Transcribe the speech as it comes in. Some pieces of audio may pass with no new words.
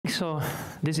So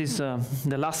this is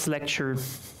the last lecture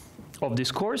of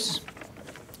this course.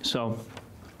 So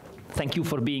thank you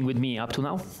for being with me up to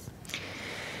now.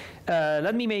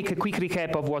 Let me make a quick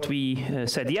recap of what we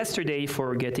said yesterday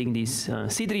for getting these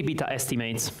C3 beta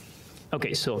estimates.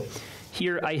 Okay, so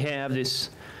here I have this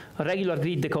regular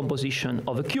grid decomposition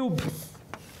of a cube,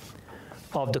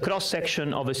 of the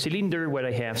cross-section of a cylinder where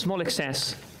I have small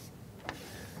excess.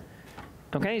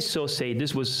 Okay, so say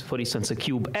this was, for instance, a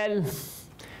cube L.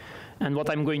 And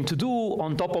what I'm going to do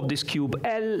on top of this cube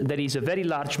L, there is a very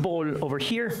large ball over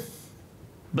here,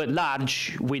 but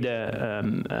large with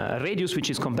a radius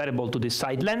which is comparable to this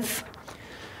side length.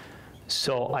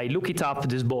 So I look it up.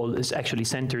 This ball is actually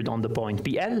centered on the point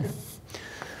PL.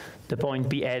 The point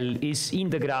PL is in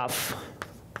the graph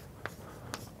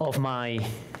of my,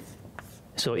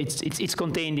 so it's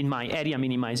contained in my area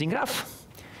minimizing graph.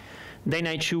 Then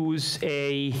I choose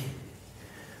a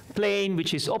plane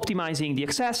which is optimizing the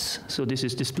excess. So this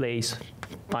is displaced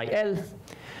by L.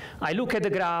 I look at the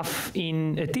graph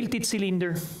in a tilted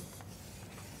cylinder.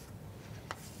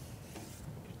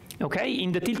 Okay,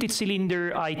 in the tilted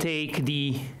cylinder, I take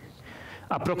the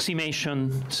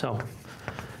approximation, so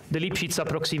the Lipschitz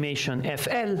approximation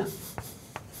FL.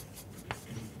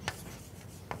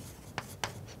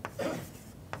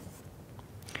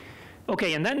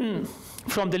 Okay, and then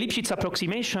from the Lipschitz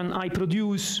approximation, I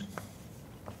produce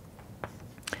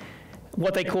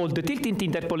what I call the tilted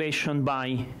interpolation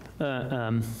by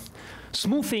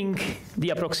smoothing the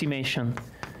approximation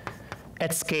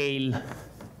at scale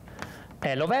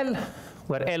L of L,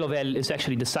 where L of L is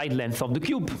actually the side length of the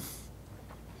cube.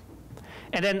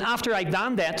 And then after I've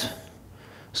done that,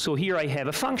 so here I have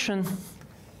a function.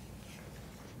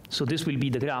 So this will be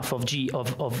the graph of G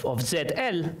of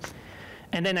ZL.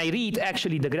 And then I read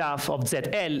actually the graph of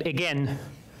ZL again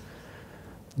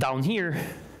down here.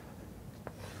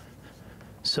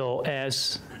 So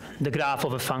as the graph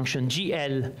of a function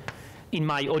GL in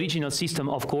my original system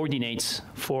of coordinates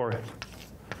for,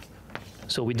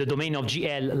 so with the domain of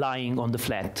GL lying on the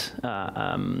flat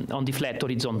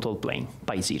horizontal plane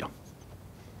by 0.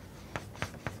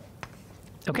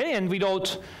 Okay, and we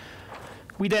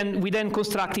then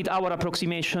constructed our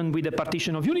approximation with a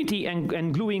partition of unity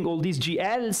and gluing all these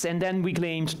GLs, and then we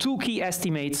claimed two key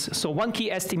estimates. So one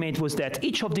key estimate was that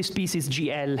each of these pieces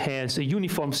GL has a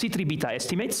uniform C3 beta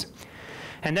estimates,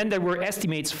 and then there were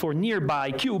estimates for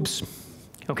nearby cubes,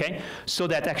 okay? So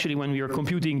that actually when we are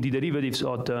computing the derivatives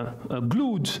of the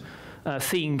glued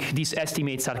thing, these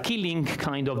estimates are killing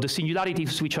kind of the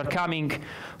singularities which are coming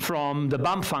from the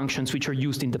bump functions which are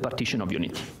used in the partition of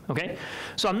unity, okay?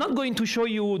 So I'm not going to show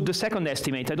you the second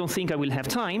estimate. I don't think I will have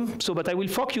time, but I will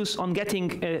focus on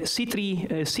getting a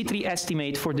C3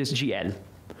 estimate for this GL.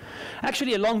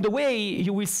 Actually, along the way,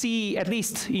 you will see, at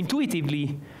least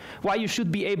intuitively, why you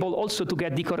should be able also to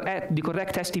get the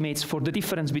correct estimates for the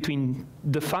difference between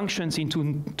the functions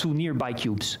into two nearby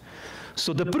cubes.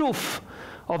 So the proof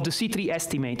of the C3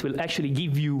 estimate will actually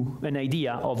give you an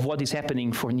idea of what is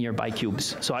happening for nearby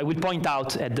cubes. So I will point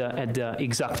out at the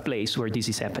exact place where this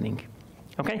is happening.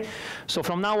 Okay? So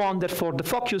from now on, therefore, the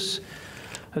focus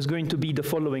is going to be the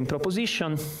following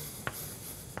proposition.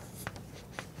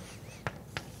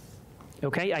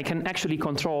 Okay, I can actually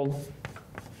control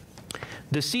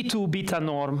the C2 beta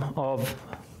norm of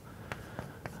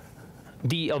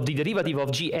the derivative of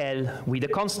GL with a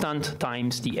constant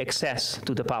times the excess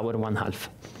to the power 1/2.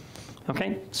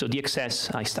 Okay, so the excess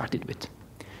I started with.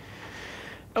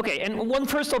 Okay, and one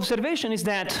first observation is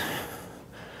that,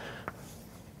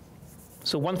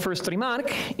 so one first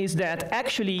remark is that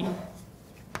actually,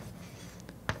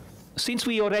 since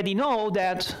we already know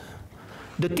that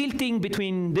the tilting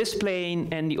between this plane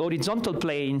and the horizontal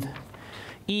plane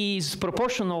is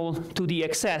proportional to the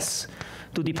excess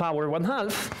to the power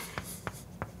 1/2,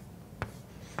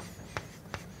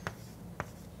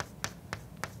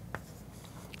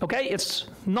 okay, it's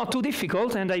not too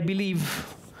difficult, and I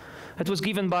believe it was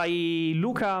given by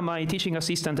Luca, my teaching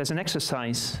assistant, as an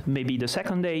exercise, maybe the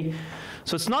second day.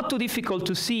 So it's not too difficult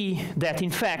to see that, in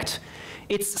fact,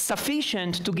 it's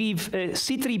sufficient to give a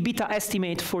C3 beta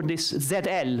estimate for this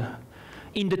ZL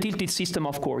in the tilted system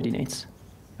of coordinates.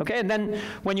 Okay, and then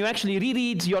when you actually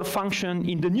reread your function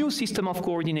in the new system of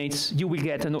coordinates, you will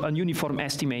get a uniform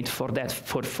estimate for that,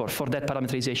 for that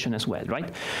parameterization as well,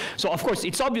 right? So of course,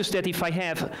 it's obvious that if I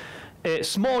have a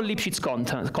small Lipschitz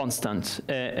constant,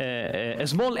 a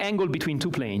small angle between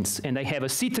two planes, and I have a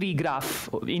C3 graph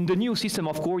in the new system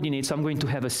of coordinates, I'm going to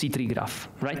have a C3 graph,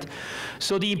 right?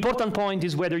 So the important point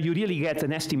is whether you really get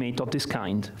an estimate of this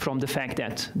kind from the fact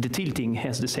that the tilting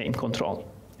has the same control.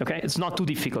 Okay, it's not too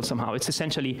difficult somehow. It's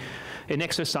essentially an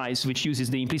exercise which uses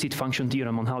the implicit function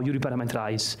theorem on how you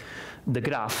reparameterize the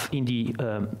graph in the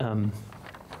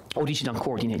original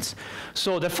coordinates.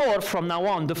 So therefore, from now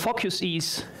on, the focus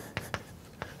is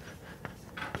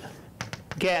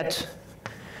get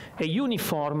a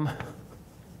uniform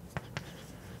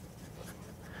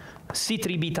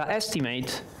C3 beta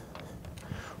estimate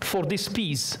for this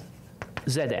piece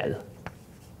ZL.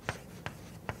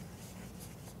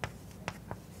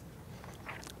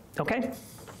 Okay?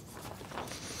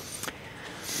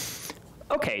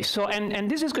 Okay, so, and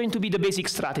this is going to be the basic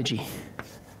strategy.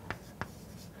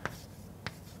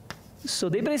 So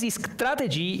the basic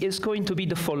strategy is going to be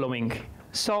the following.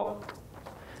 So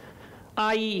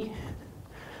I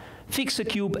fix a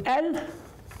cube L,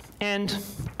 and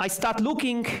I start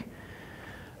looking.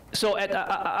 So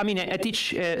at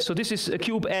each, so this is a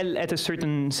cube L at a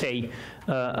certain, say,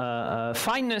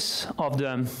 fineness of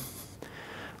the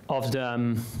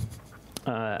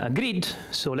grid.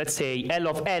 So let's say L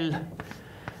of L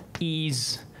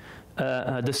is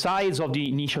the size of the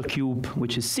initial cube,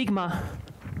 which is sigma,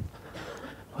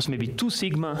 or maybe 2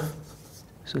 sigma.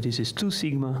 So this is 2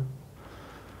 sigma.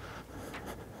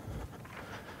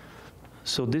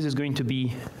 So this is going to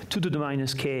be 2 to the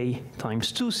minus k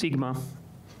times 2 sigma.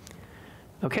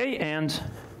 Okay, and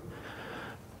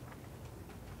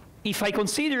if I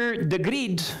consider the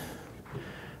grid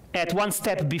at one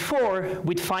step before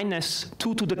with fineness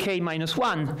 2 to the k minus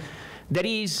 1, there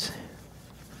is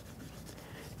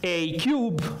a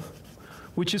cube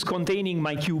which is containing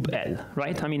my cube L,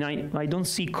 right? I mean, I don't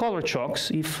see color chocks.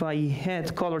 If I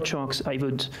had color chocks, I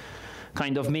would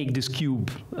kind of make this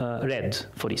cube red,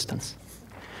 for instance.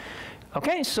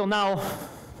 Okay, so now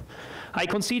I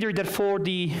consider, therefore,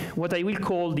 what I will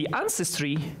call the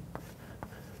ancestry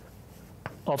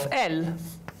of L.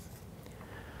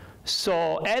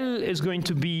 So L is going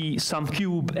to be some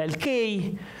cube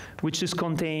Lk, which is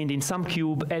contained in some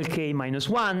cube Lk minus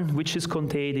 1, which is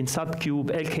contained in subcube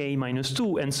Lk minus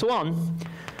 2, and so on,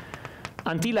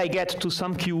 until I get to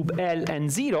some cube L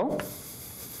and 0.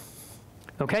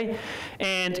 Okay,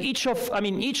 and each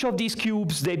of these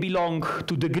cubes, they belong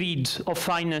to the grid of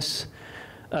fineness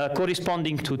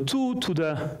corresponding to 2 to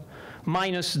the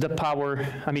minus the power,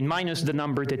 minus the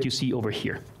number that you see over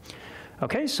here.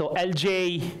 Okay, so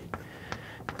Lj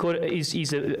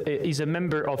is a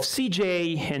member of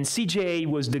Cj, and Cj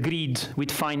was the grid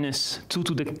with fineness 2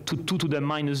 to the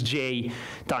minus j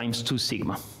times 2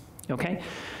 sigma. Okay,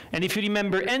 and if you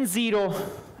remember, N0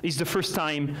 is the first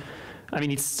time.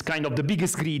 It's kind of the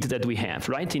biggest grid that we have,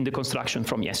 right, in the construction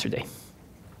from yesterday.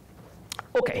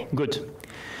 Okay, good.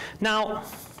 Now,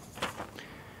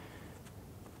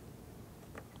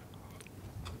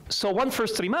 so one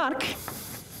first remark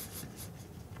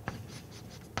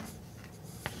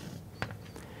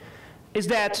is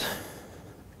that,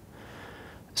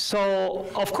 so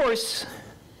of course,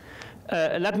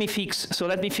 let me fix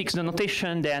the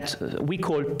notation that we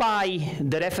call pi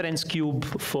the reference cube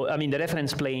for, the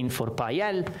reference plane for pi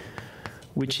L,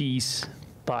 which is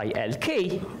pi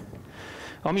Lk.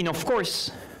 Of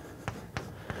course,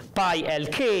 pi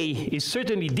Lk is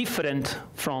certainly different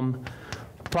from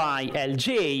pi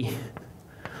Lj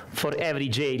for every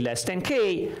j less than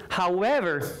k.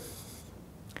 However,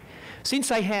 since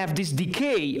I have this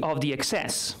decay of the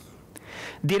excess,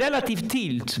 the relative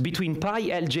tilt between pi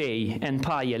Lj and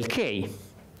pi Lk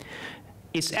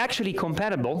is actually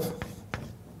comparable.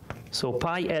 So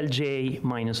pi Lj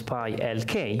minus pi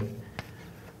Lk,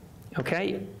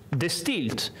 okay? This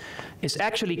tilt is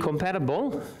actually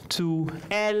comparable to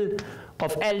L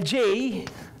of Lj,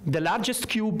 the largest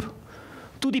cube,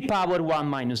 to the power 1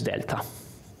 minus delta.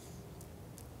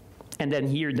 And then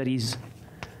here there is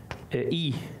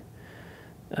E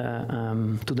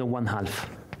to the 1/2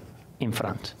 in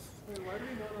front. Wait, why do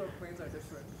we know the planes are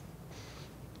different?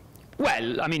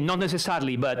 Well, not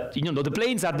necessarily, but the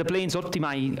planes are the planes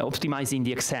optimizing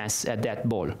the excess at that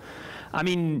ball.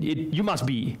 You must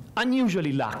be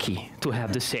unusually lucky to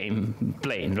have the same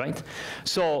plane, right?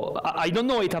 So I don't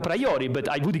know it a priori, but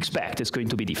I would expect it's going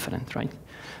to be different, right?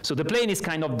 So the plane is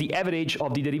kind of the average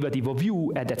of the derivative of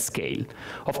u at that scale.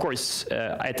 Of course,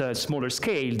 at a smaller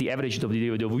scale, the average of the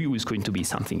derivative of u is going to be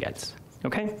something else.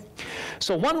 Okay?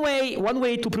 So one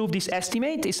way to prove this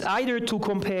estimate is either to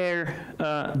compare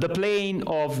the plane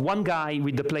of one guy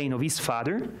with the plane of his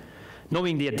father,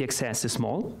 knowing that the excess is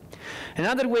small.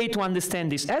 Another way to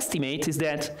understand this estimate is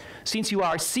that since you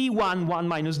are C1, 1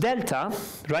 minus delta,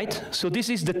 right? So this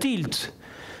is the tilt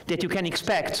that you can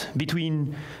expect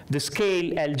between the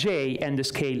scale Lj and the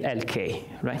scale Lk,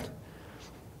 right?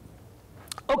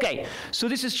 Okay, so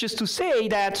this is just to say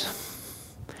that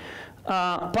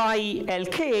pi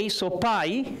Lk, so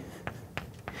pi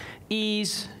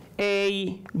is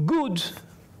a good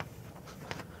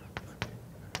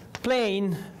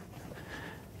plane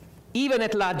even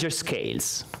at larger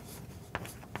scales.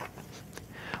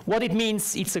 What it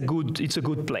means, it's a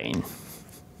good plane.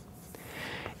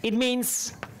 It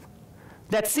means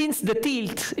that since the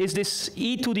tilt is this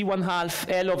e to the 1/2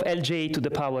 L of Lj to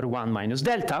the power 1 minus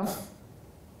delta,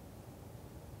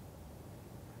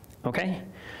 okay,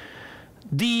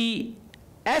 the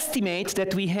estimate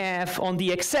that we have on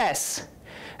the excess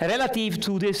relative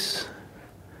to this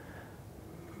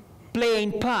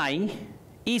plane pi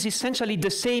is essentially the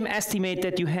same estimate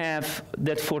that you have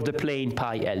that for the plane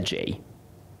pi Lj.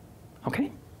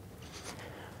 Okay?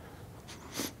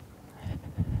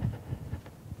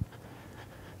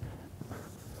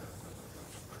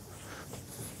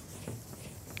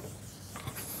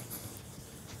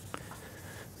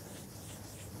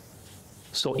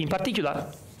 So in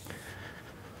particular,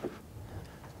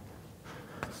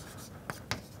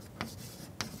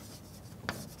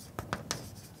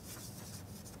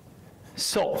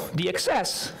 so the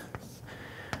excess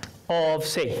of,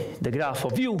 say, the graph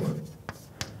of u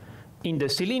in the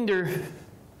cylinder,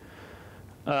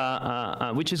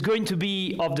 which is going to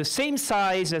be of the same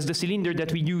size as the cylinder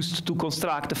that we used to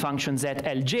construct the function z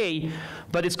Lj,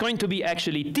 but it's going to be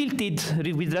actually tilted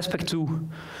with respect to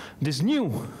this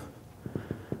new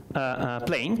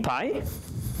plane, pi.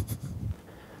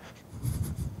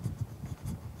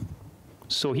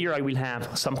 So here I will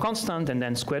have some constant, and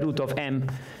then square root of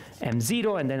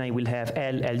m0, and then I will have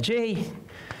Lj,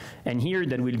 and here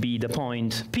there will be the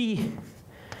point P,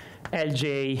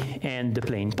 Lj, and the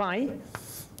plane pi.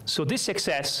 So this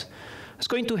excess is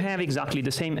going to have exactly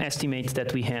the same estimate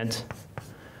that we had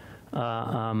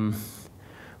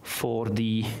for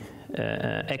the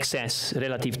excess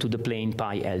relative to the plane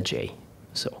pi Lj.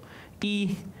 So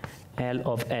E L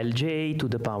of Lj to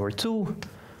the power 2,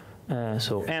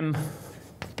 so m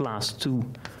plus 2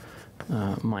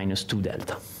 minus 2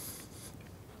 delta.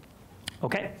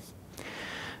 Okay?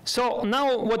 So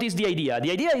now what is the idea?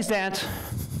 The idea is that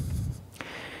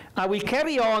I will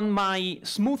carry on my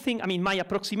smoothing, my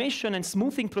approximation and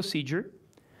smoothing procedure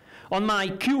on my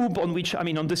cube on which,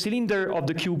 on the cylinder of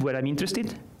the cube where I'm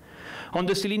interested, on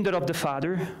the cylinder of the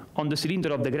father, on the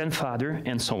cylinder of the grandfather,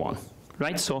 and so on.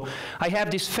 Right? So I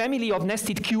have this family of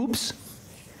nested cubes,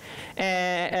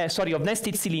 of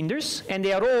nested cylinders, and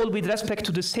they are all with respect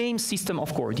to the same system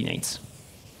of coordinates.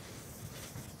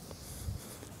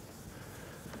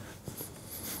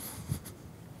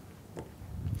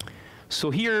 So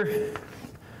here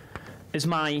is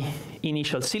my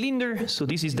initial cylinder. So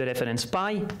this is the reference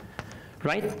pi,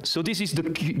 right? So this is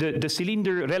the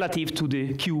cylinder relative to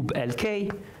the cube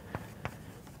Lk.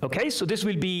 Okay, so this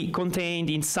will be contained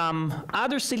in some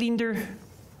other cylinder.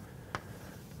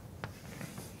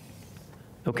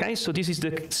 Okay, so this is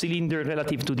the cylinder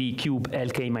relative to the cube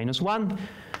Lk minus 1,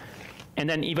 and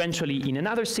then eventually in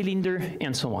another cylinder,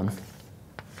 and so on.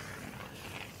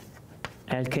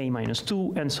 Lk minus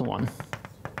 2, and so on.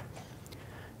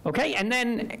 Okay, and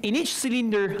then in each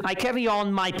cylinder, I carry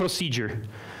on my procedure.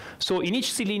 So in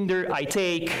each cylinder, I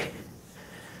take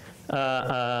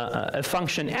a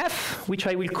function f, which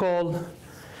I will call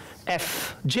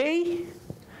fj.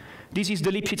 This is the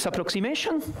Lipschitz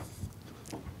approximation.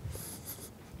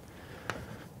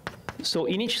 So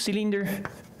in each cylinder,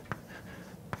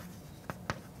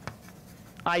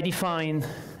 I define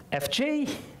fj.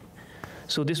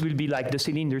 So this will be like the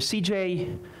cylinder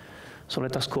Cj. So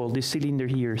let us call this cylinder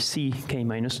here Ck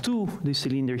minus 2, this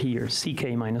cylinder here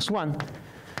Ck minus 1.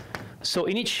 So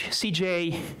in each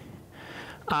Cj,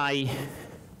 I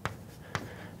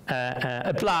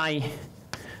apply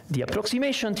the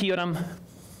approximation theorem.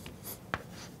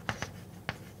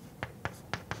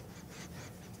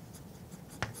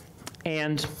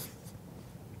 And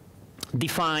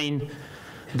define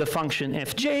the function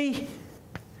fj.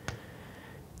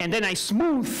 And then I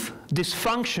smooth this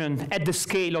function at the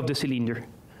scale of the cylinder.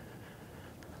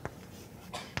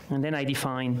 And then I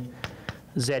define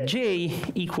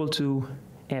Zj equal to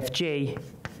Fj,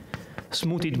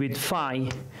 smoothed with phi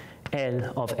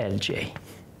L of Lj.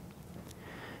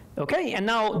 Okay, and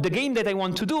now the game that I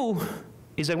want to do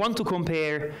is I want to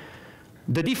compare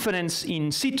the difference in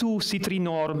C2, C3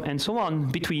 norm, and so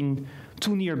on between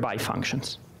two nearby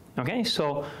functions. Okay,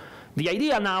 so the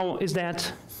idea now is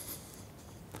that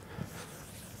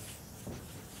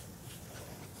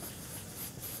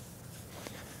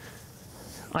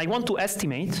I want to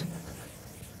estimate.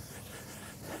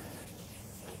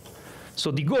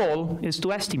 So the goal is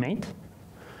to estimate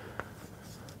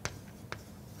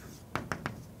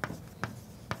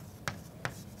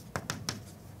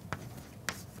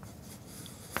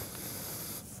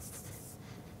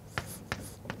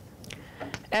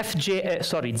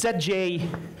zj,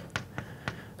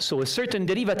 so a certain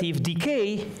derivative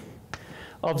dk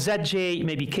of zj,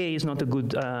 maybe k is not a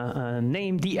good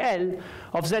name, dl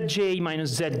of zj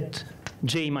minus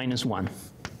zj minus 1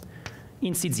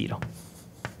 in C0.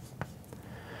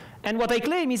 And what I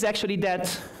claim is actually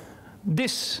that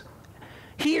this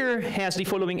here has the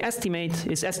following estimate,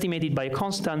 is estimated by a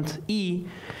constant E,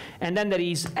 and then there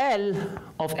is L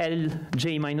of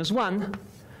Lj minus 1,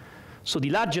 so the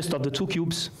largest of the two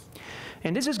cubes,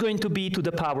 and this is going to be to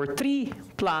the power 3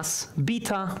 plus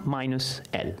beta minus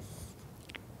L.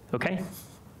 Okay?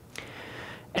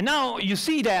 And now you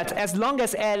see that as long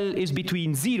as L is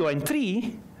between 0 and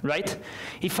 3, right,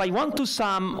 if I want to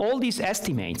sum all these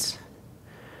estimates,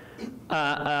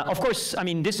 of course, I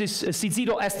mean, this is a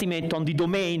C0 estimate on the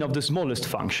domain of the smallest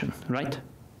function, right?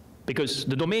 Because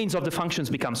the domains of the functions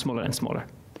become smaller and smaller.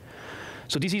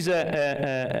 So this is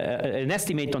an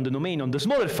estimate on the domain on the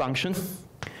smaller function.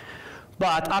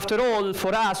 But after all,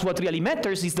 for us, what really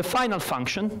matters is the final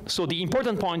function. So the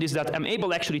important point is that I'm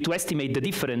able actually to estimate the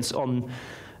difference on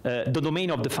the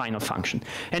domain of the final function.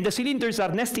 And the cylinders are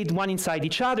nested one inside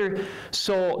each other,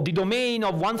 so the domain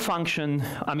of one function,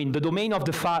 I mean the domain of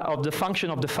the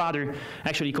function of the father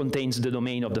actually contains the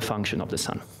domain of the function of the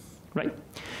son, right?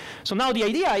 So now the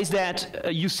idea is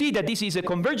that you see that this is a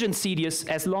convergent series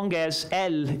as long as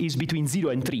L is between 0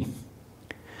 and 3.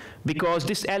 Because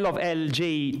this L of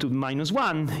Lj to minus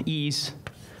 1 is,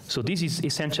 so this is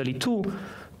essentially 2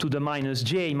 to the minus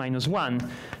j minus 1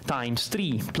 times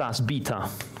 3 plus beta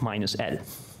minus L,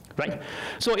 right?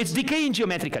 So it's decaying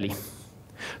geometrically.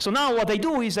 So now what I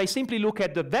do is I simply look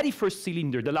at the very first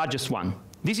cylinder, the largest one.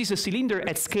 This is a cylinder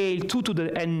at scale 2 to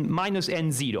the n minus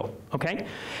n0, okay?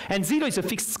 And 0 is a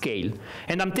fixed scale.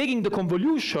 And I'm taking the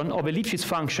convolution of a Lipschitz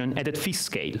function at a fixed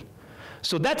scale.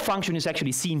 So that function is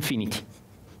actually C infinity.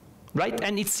 Right?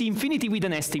 And it's C infinity with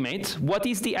an estimate. What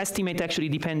is the estimate actually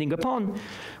depending upon?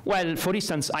 Well, for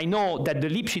instance, I know that the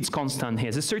Lipschitz constant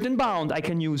has a certain bound. I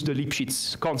can use the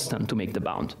Lipschitz constant to make the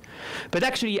bound. But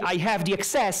actually, I have the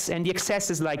excess, and the excess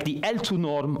is like the L2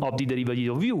 norm of the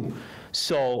derivative of u.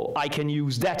 So I can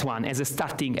use that one as a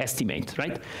starting estimate,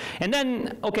 right? And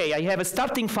then, okay, I have a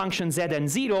starting function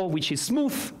Zn0, which is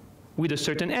smooth, with a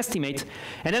certain estimate,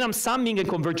 and then I'm summing a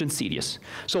convergent series.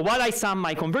 So while I sum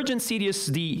my convergent series,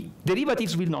 the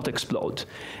derivatives will not explode.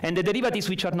 And the derivatives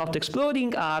which are not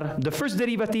exploding are the first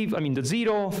derivative, I mean the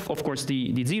 0, of course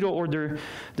the 0 order,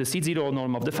 the C0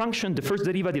 norm of the function, the first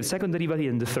derivative, second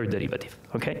derivative, and the third derivative,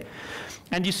 okay?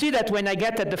 And you see that when I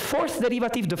get at the fourth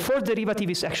derivative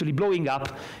is actually blowing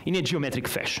up in a geometric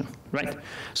fashion, right?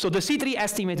 So the C3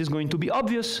 estimate is going to be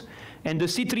obvious, and the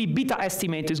C3 beta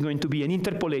estimate is going to be an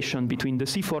interpolation between the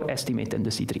C4 estimate and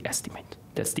the C3 estimate.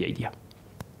 That's the idea.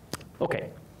 Okay.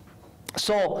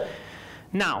 So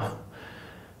now,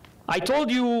 I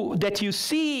told you that you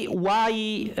see why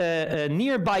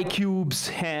nearby cubes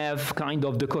have kind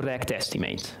of the correct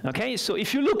estimate. Okay, so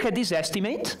if you look at this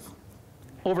estimate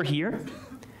over here,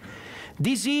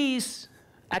 this is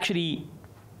actually,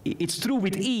 it's true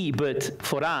with E, but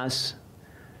for us,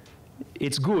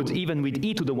 it's good even with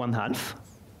e to the 1/2,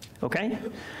 okay?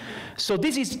 So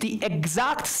this is the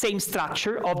exact same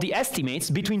structure of the estimates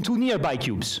between two nearby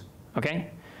cubes, okay?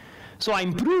 So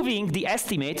I'm proving the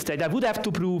estimate that I would have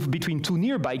to prove between two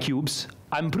nearby cubes.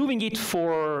 I'm proving it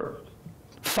for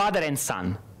father and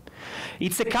son.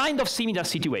 It's a kind of similar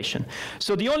situation.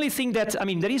 So the only thing that, I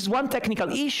mean, there is one technical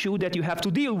issue that you have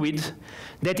to deal with.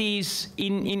 That is,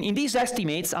 in these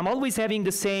estimates, I'm always having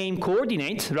the same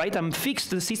coordinate, right? I'm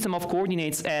fixed the system of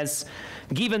coordinates as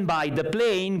given by the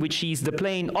plane, which is the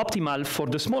plane optimal for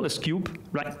the smallest cube,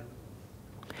 right?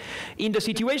 In the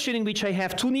situation in which I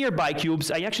have two nearby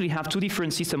cubes, I actually have two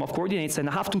different systems of coordinates, and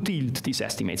I have to tilt this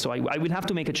estimate. So I will have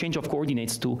to make a change of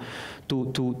coordinates to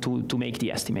make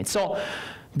the estimate. So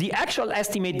the actual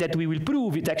estimate that we will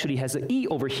prove, it actually has an E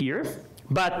over here.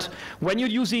 But when you're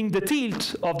using the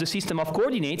tilt of the system of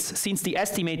coordinates, since the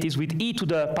estimate is with e to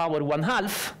the power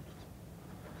 1/2,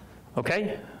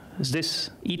 okay, is this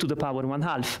e to the power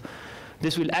 1/2,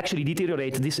 this will actually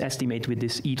deteriorate this estimate with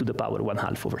this e to the power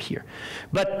 1/2 over here.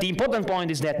 But the important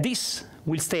point is that this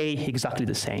will stay exactly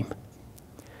the same.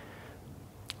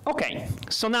 Okay,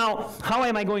 so now how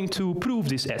am I going to prove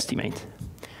this estimate?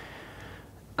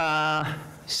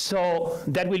 So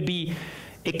that will be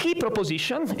a key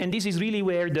proposition, and this is really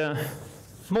where the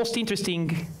most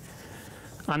interesting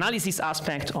analysis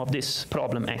aspect of this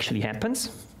problem actually happens.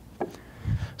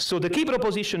 So the key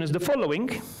proposition is the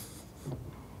following.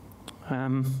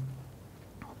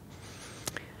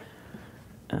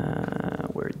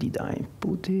 Where did I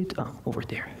put it? Oh, over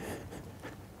there.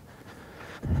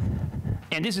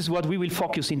 And this is what we will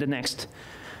focus in the next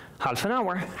half an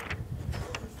hour.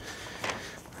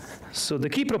 So the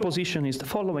key proposition is the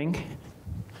following.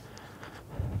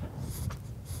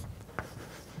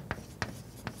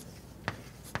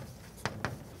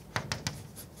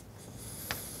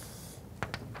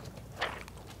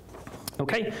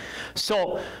 Okay,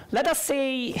 so let us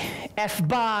say f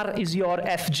bar is your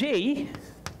fj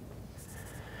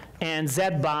and z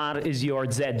bar is your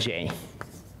zj.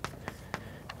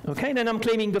 Okay, then I'm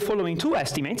claiming the following two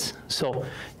estimates. So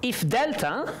if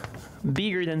delta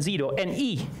bigger than 0 and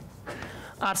e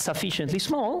are sufficiently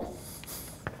small,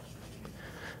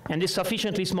 and this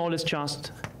sufficiently small is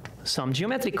just some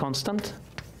geometric constant,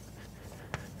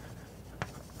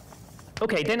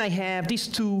 okay, then I have these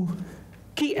two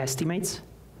key estimates.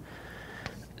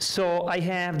 So I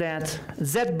have that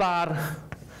z bar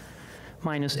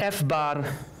minus f bar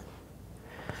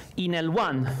in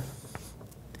L1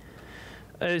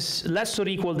 is less or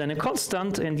equal than a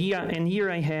constant, and here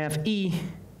I have E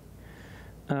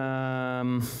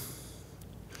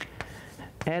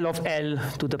L of L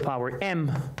to the power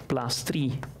m plus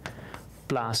 3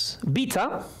 plus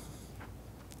beta.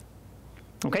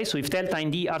 Okay, so if delta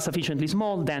and D are sufficiently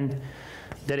small, then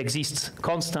there exists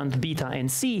constant beta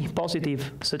and C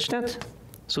positive such that.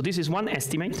 So this is one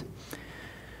estimate.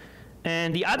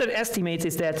 And the other estimate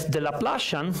is that the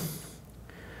Laplacian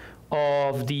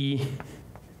of the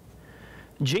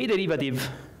J derivative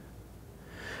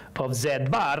of Z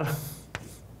bar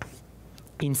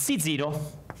in C0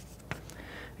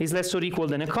 is less or equal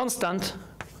than a constant,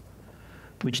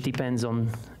 which depends on,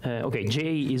 okay,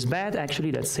 J is bad,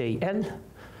 actually, let's say L.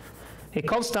 A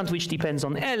constant which depends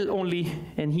on L only,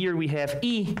 and here we have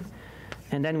E,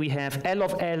 and then we have L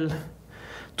of L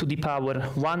to the power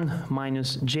 1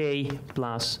 minus J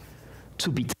plus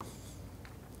 2 beta.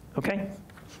 Okay?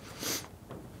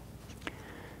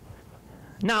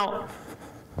 Now,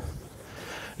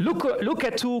 look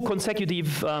at two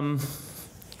consecutive,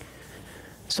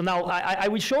 so now I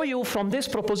will show you from this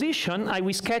proposition, I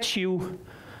will sketch you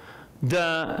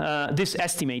this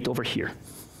estimate over here.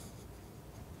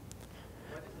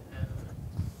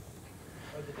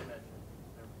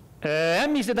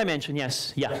 M is the dimension,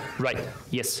 yes. Yeah, right,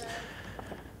 yes.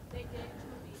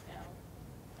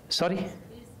 Sorry? Is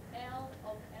L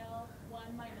of L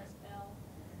 1 minus L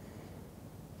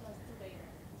plus 2 beta,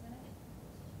 isn't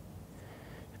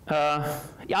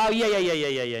it?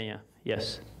 Yeah,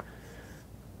 yes.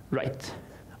 Right,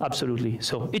 absolutely.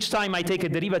 So each time I take a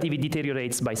derivative, it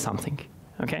deteriorates by something,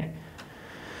 okay?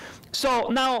 So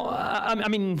now, I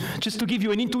mean, just to give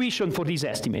you an intuition for these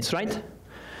estimates, right?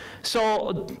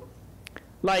 So,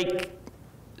 like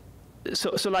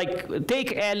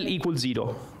take L equals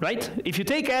 0, right? If you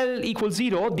take L equals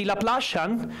 0, the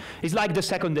Laplacian is like the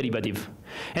second derivative.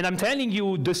 And I'm telling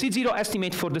you the C0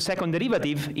 estimate for the second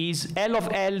derivative is L of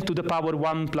L to the power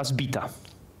 1 plus beta.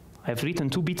 I've written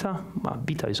 2 beta,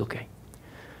 beta is okay.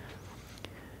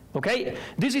 Okay,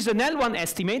 this is an L1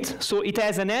 estimate, so it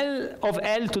has an L of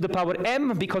L to the power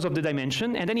m because of the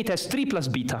dimension, and then it has 3 plus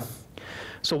beta.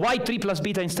 So why 3 plus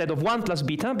beta instead of 1 plus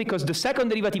beta? Because the second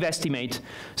derivative estimate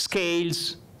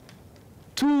scales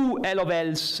 2 L of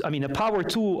L's, I mean a power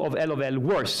 2 of L of L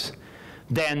worse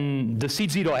than the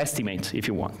C0 estimate, if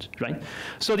you want, right?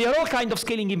 So they are all kind of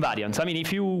scaling invariants. I mean,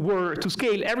 if you were to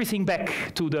scale everything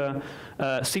back to the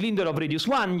cylinder of radius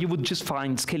 1, you would just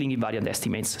find scaling invariant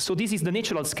estimates. So this is the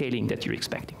natural scaling that you're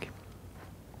expecting.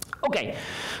 Okay,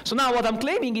 so now what I'm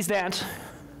claiming is that,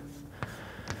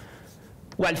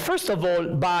 well, first of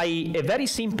all, by a very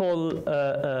simple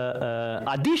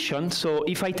addition, so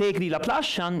if I take the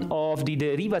Laplacian of the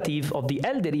derivative of the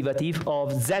L derivative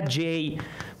of Zj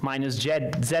minus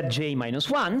Zj minus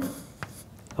 1,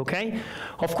 okay,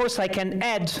 of course I can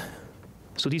add,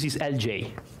 so this is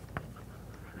Lj.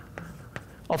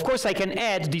 Of course I can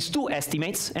add these two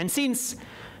estimates, and since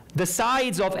the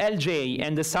sides of Lj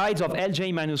and the sides of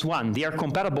Lj minus 1, they are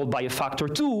comparable by a factor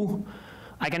 2,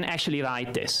 I can actually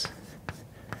write this.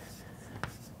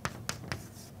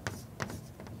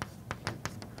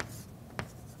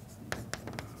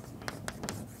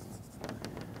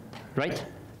 Right?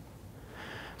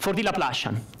 For the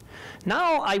Laplacian.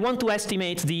 Now I want to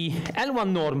estimate the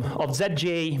L1 norm of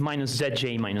Zj minus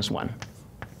Zj minus 1.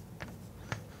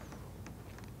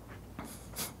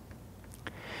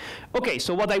 Okay,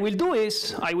 so what I will do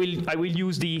is I will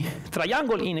use the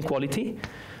triangle inequality.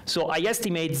 So I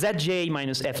estimate Zj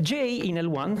minus Fj in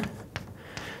L1.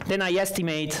 Then I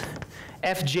estimate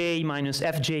Fj minus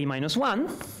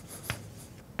 1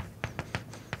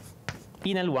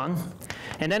 in L1.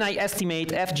 And then I estimate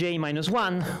Fj minus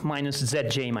 1 minus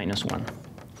Zj minus 1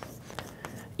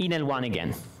 in L1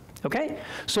 again. Okay?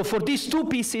 So for these two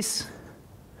pieces,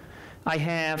 I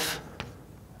have,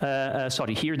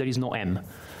 sorry, here there is no m.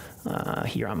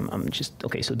 Here I'm just,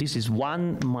 okay, so this is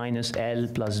 1 minus L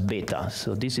plus beta.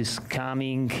 So this is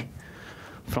coming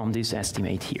from this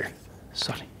estimate here.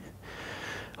 Sorry.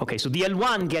 Okay, so the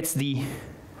L1 gets the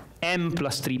m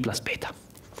plus 3 plus beta.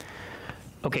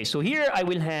 Okay, so here I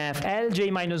will have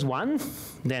Lj minus 1,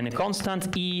 then a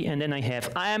constant E, and then I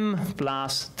have m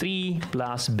plus 3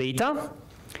 plus beta.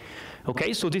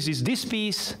 Okay, so this is this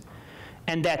piece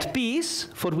and that piece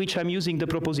for which I'm using the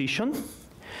proposition.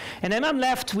 And then I'm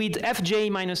left with Fj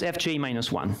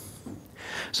minus 1.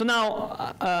 So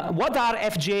now, what are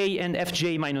Fj and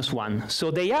Fj minus 1?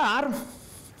 So they are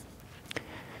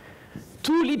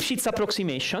two Lipschitz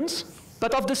approximations,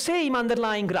 but of the same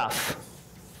underlying graph.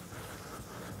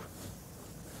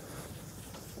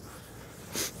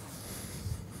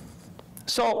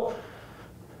 So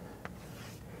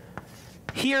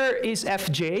here is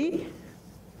Fj.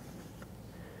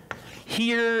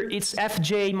 Here it's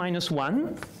Fj minus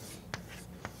 1.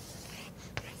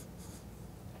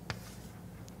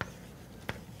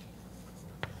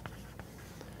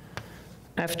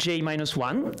 Fj minus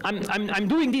 1. I'm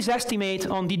doing this estimate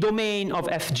on the domain of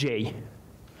Fj.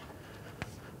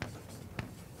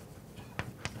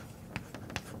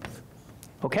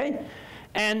 Okay?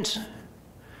 And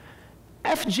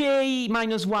Fj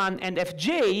minus 1 and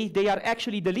Fj, they are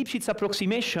actually the Lipschitz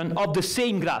approximation of the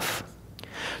same graph.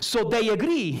 So they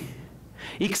agree,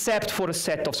 except for a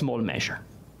set of small measure.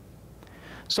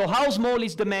 So how small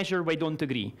is the measure where they don't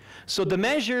agree? So the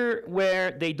measure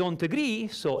where they don't agree,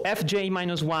 so Fj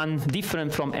minus 1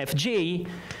 different from Fj,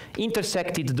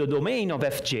 intersected the domain of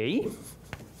Fj.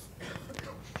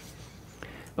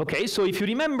 Okay, so if you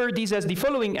remember, this has the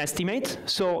following estimate.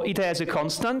 So it has a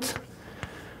constant,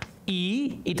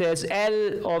 E, it has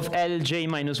L of Lj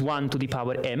minus 1 to the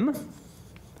power m.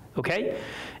 Okay?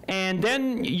 And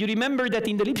then you remember that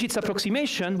in the Lipschitz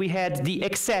approximation, we had the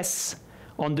excess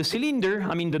on the cylinder,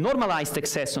 I mean the normalized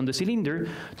excess on the cylinder,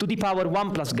 to the power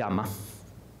 1 plus gamma.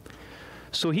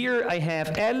 So here I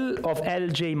have L of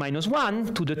Lj minus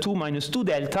 1 to the 2 minus 2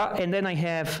 delta, and then I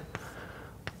have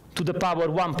to the power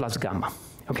 1 plus gamma.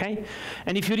 Okay?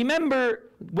 And if you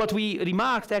remember, what we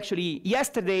remarked actually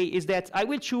yesterday is that I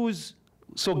will choose,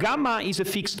 so gamma is a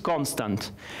fixed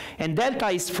constant, and delta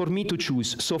is for me to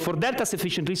choose. So for delta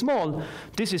sufficiently small,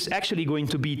 this is actually going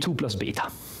to be 2 plus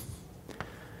beta.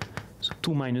 So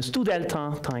 2 minus 2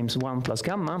 delta times 1 plus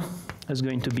gamma is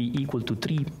going to be equal to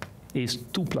 3, is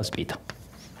 2 plus beta.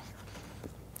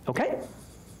 Okay?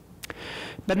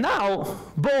 But now,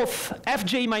 both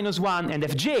Fj minus 1 and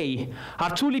Fj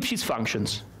are two Lipschitz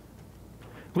functions,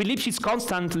 with Lipschitz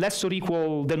constant less or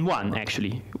equal than 1,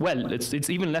 actually. Well, it's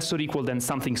even less or equal than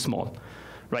something small,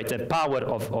 right? The power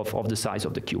of the size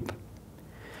of the cube.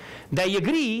 They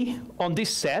agree on this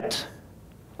set,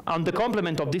 on the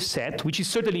complement of this set, which is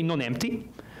certainly non-empty.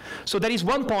 So there is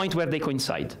one point where they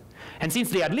coincide. And since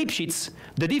they are Lipschitz,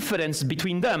 the difference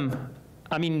between them,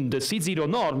 I mean, the C0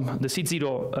 norm, the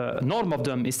C0 norm of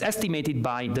them is estimated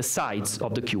by the sides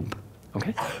of the cube.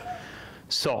 Okay?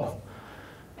 So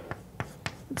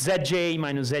Zj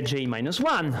minus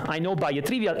 1, I know by a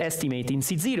trivial estimate in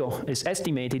C0 is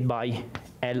estimated by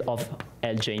L of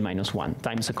Lj minus 1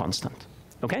 times a constant.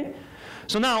 Okay?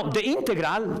 So now the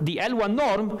integral, the L1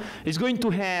 norm, is going to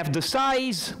have the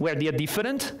size where they are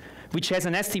different, which has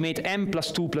an estimate m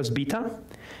plus 2 plus beta,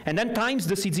 and then times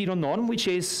the C0 norm, which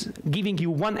is giving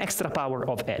you 1 extra power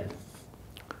of L.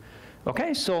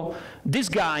 Okay, so this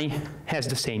guy has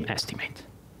the same estimate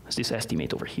as this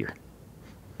estimate over here.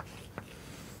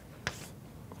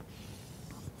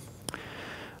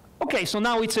 Okay, so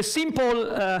now it's a simple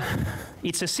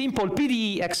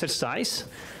PDE exercise.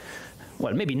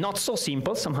 Well, maybe not so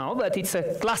simple somehow, but it's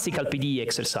a classical PDE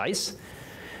exercise.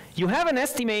 You have an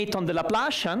estimate on the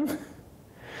Laplacian.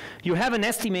 You have an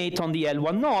estimate on the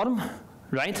L1 norm,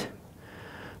 right?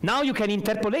 Now you can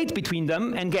interpolate between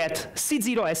them and get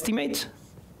C0 estimate.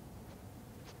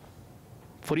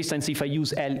 For instance, if I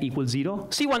use L equals 0.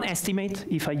 C1 estimate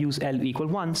if I use L equal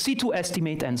 1. C2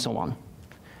 estimate, and so on.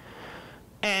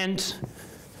 And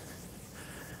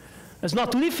it's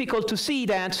not too difficult to see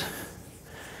that,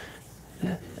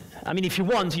 I mean, if you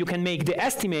want, you can make the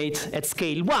estimate at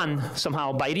scale 1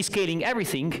 somehow by rescaling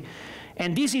everything.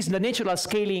 And this is the natural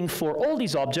scaling for all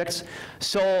these objects.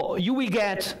 So you will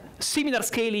get similar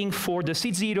scaling for the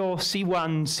C0,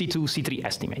 C1, C2, C3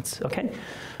 estimates. Okay?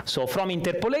 So from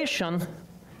interpolation,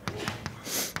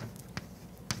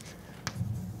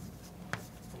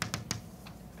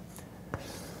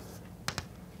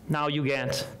 now you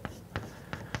get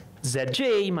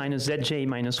Zj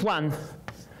minus 1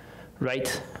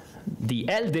 right? The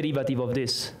L derivative of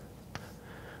this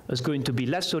is going to be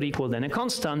less or equal than a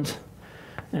constant,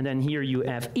 and then here you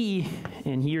have E,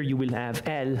 and here you will have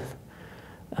L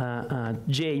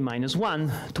j minus 1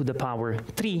 to the power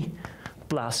 3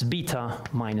 plus beta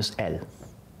minus L.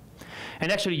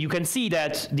 And actually, you can see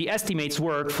that the estimates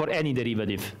work for any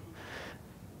derivative.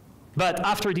 But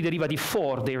after the derivative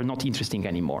 4, they are not interesting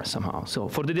anymore somehow. So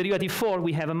for the derivative 4,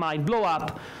 we have a mild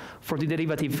blow-up. For the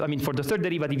derivative, I mean, for the third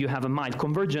derivative, you have a mild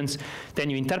convergence. Then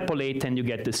you interpolate, and you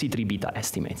get the C3 beta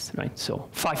estimates, right? So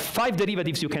five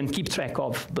derivatives you can keep track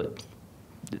of, but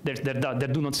they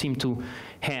do not seem to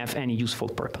have any useful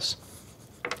purpose.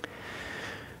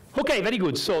 Okay, very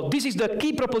good. So this is the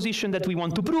key proposition that we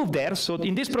want to prove there. So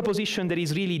in this proposition, there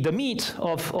is really the meat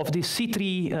of this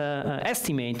C3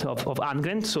 estimate of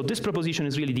Almgren. So this proposition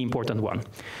is really the important one.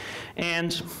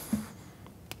 And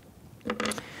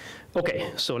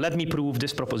okay, so let me prove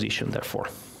this proposition, therefore.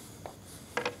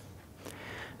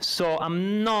 So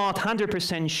I'm not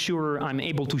 100% sure I'm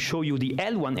able to show you the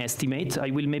L1 estimate.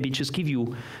 I will maybe just give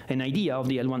you an idea of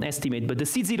the L1 estimate, but the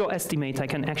C0 estimate I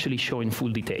can actually show in full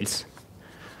details.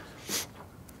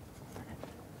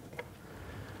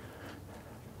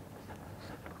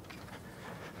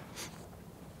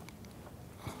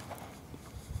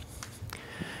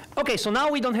 Okay, so now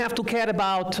we don't have to care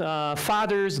about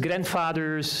fathers,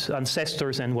 grandfathers,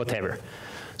 ancestors, and whatever.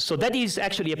 So that is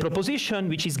actually a proposition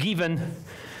which is given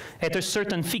at a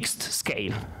certain fixed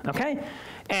scale, okay?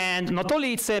 And not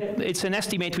only it's an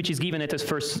estimate which is given at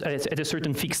a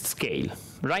certain fixed scale,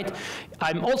 right?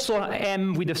 I'm also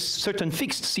with a certain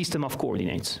fixed system of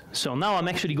coordinates. So now I'm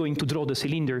actually going to draw the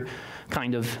cylinder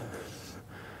kind of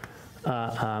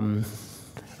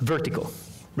vertical,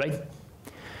 right?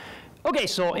 Okay,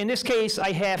 so in this case,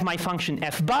 I have my function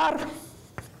f bar.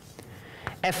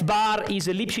 F bar is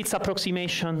a Lipschitz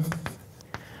approximation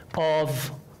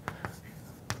of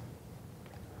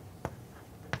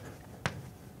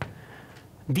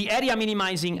the area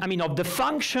minimizing, I mean, of the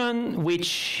function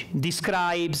which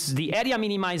describes the area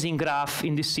minimizing graph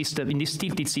in this system, in this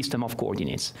tilted system of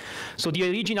coordinates. So the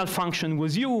original function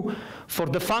was u. For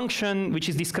the function which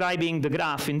is describing the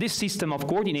graph in this system of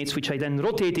coordinates, which I then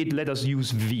rotated, let us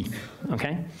use v,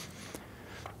 okay?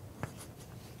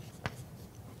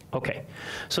 Okay,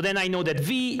 so then I know that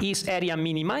v is area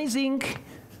minimizing.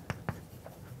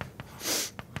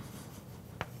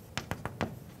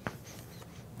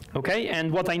 Okay,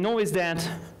 and what I know is that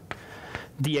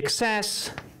the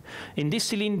excess in this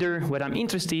cylinder, where I'm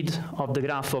interested, of the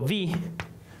graph of V,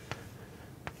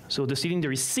 so the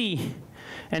cylinder is C,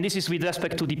 and this is with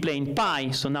respect to the plane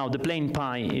pi, so now the plane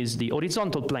pi is the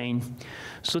horizontal plane.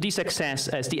 So this excess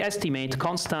as the estimate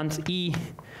constant E,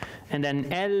 and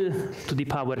then L to the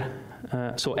power,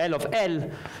 so L of L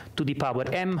to the power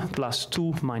m plus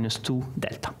 2 minus 2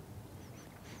 delta.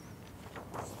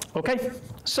 Okay,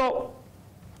 so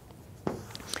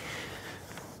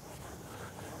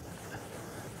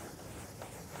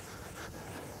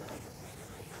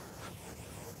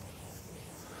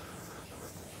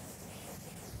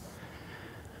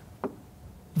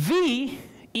V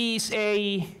is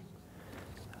a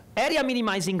area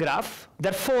minimizing graph,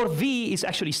 therefore V is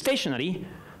actually stationary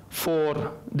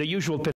for the usual